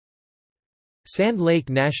Sand Lake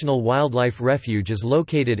National Wildlife Refuge is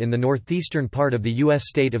located in the northeastern part of the U.S.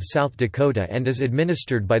 state of South Dakota and is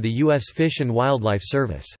administered by the U.S. Fish and Wildlife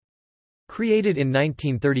Service. Created in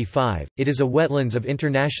 1935, it is a wetlands of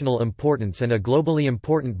international importance and a globally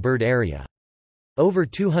important bird area. Over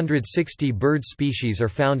 260 bird species are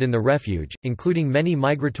found in the refuge, including many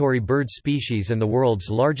migratory bird species and the world's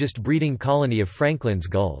largest breeding colony of Franklin's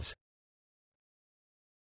gulls.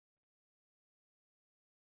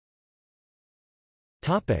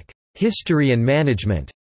 History and management.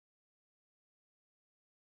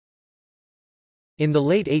 In the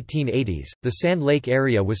late 1880s, the Sand Lake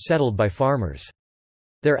area was settled by farmers.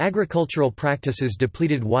 Their agricultural practices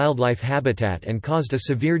depleted wildlife habitat and caused a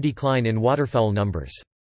severe decline in waterfowl numbers.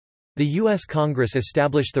 The U.S. Congress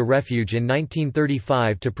established the refuge in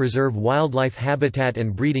 1935 to preserve wildlife habitat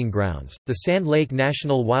and breeding grounds. The Sand Lake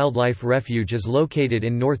National Wildlife Refuge is located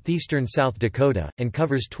in northeastern South Dakota, and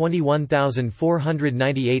covers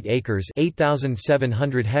 21,498 acres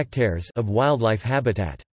 (8,700 hectares) of wildlife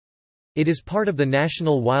habitat. It is part of the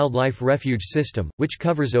National Wildlife Refuge System, which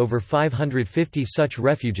covers over 550 such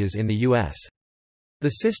refuges in the U.S. The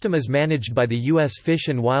system is managed by the U.S. Fish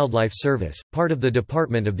and Wildlife Service, part of the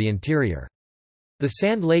Department of the Interior. The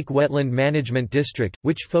Sand Lake Wetland Management District,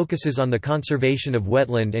 which focuses on the conservation of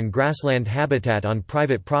wetland and grassland habitat on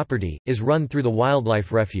private property, is run through the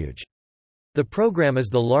Wildlife Refuge. The program is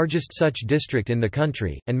the largest such district in the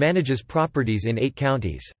country, and manages properties in 8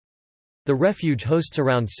 counties. The refuge hosts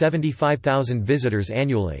around 75,000 visitors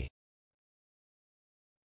annually.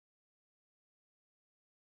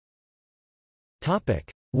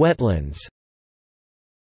 Wetlands.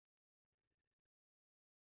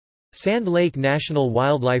 Sand Lake National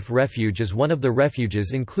Wildlife Refuge is one of the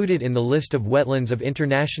refuges included in the list of wetlands of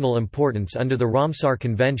international importance under the Ramsar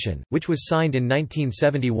Convention, which was signed in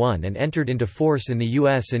 1971 and entered into force in the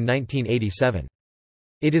U.S. in 1987.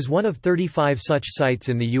 It is one of 35 such sites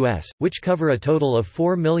in the U.S., which cover a total of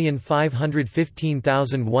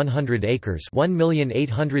 4,515,100 acres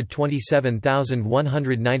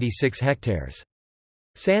 (1,827,196 hectares).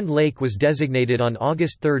 Sand Lake was designated on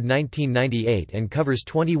August 3, 1998 and covers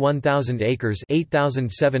 21,000 acres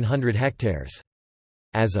 (8,700 hectares).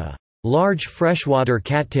 As a large freshwater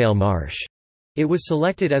cattail marsh, it was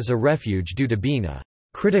selected as a refuge due to being a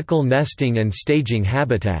critical nesting and staging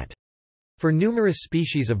habitat for numerous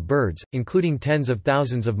species of birds, including tens of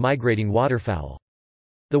thousands of migrating waterfowl.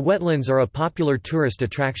 The wetlands are a popular tourist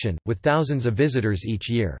attraction, with thousands of visitors each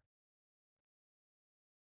year.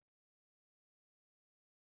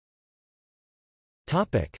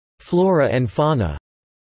 Flora and fauna.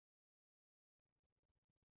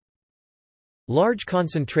 Large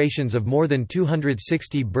concentrations of more than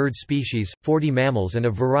 260 bird species, 40 mammals and a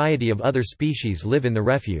variety of other species live in the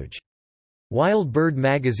refuge. Wild Bird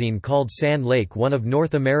magazine called Sand Lake one of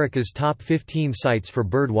North America's top 15 sites for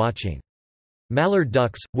bird watching. Mallard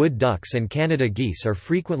ducks, wood ducks and Canada geese are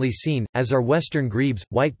frequently seen, as are western grebes,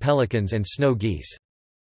 white pelicans and snow geese.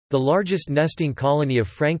 The largest nesting colony of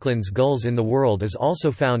Franklin's gulls in the world is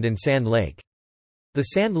also found in Sand Lake. The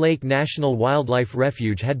Sand Lake National Wildlife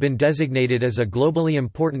Refuge had been designated as a globally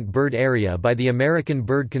important bird area by the American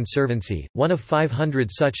Bird Conservancy, one of 500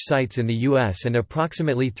 such sites in the U.S. and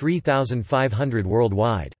approximately 3,500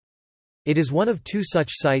 worldwide. It is one of 2 such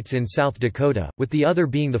sites in South Dakota, with the other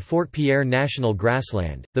being the Fort Pierre National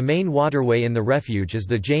Grassland. The main waterway in the refuge is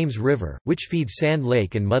the James River, which feeds Sand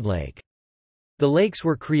Lake and Mud Lake. The lakes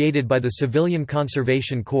were created by the Civilian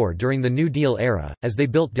Conservation Corps during the New Deal era, as they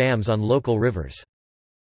built dams on local rivers.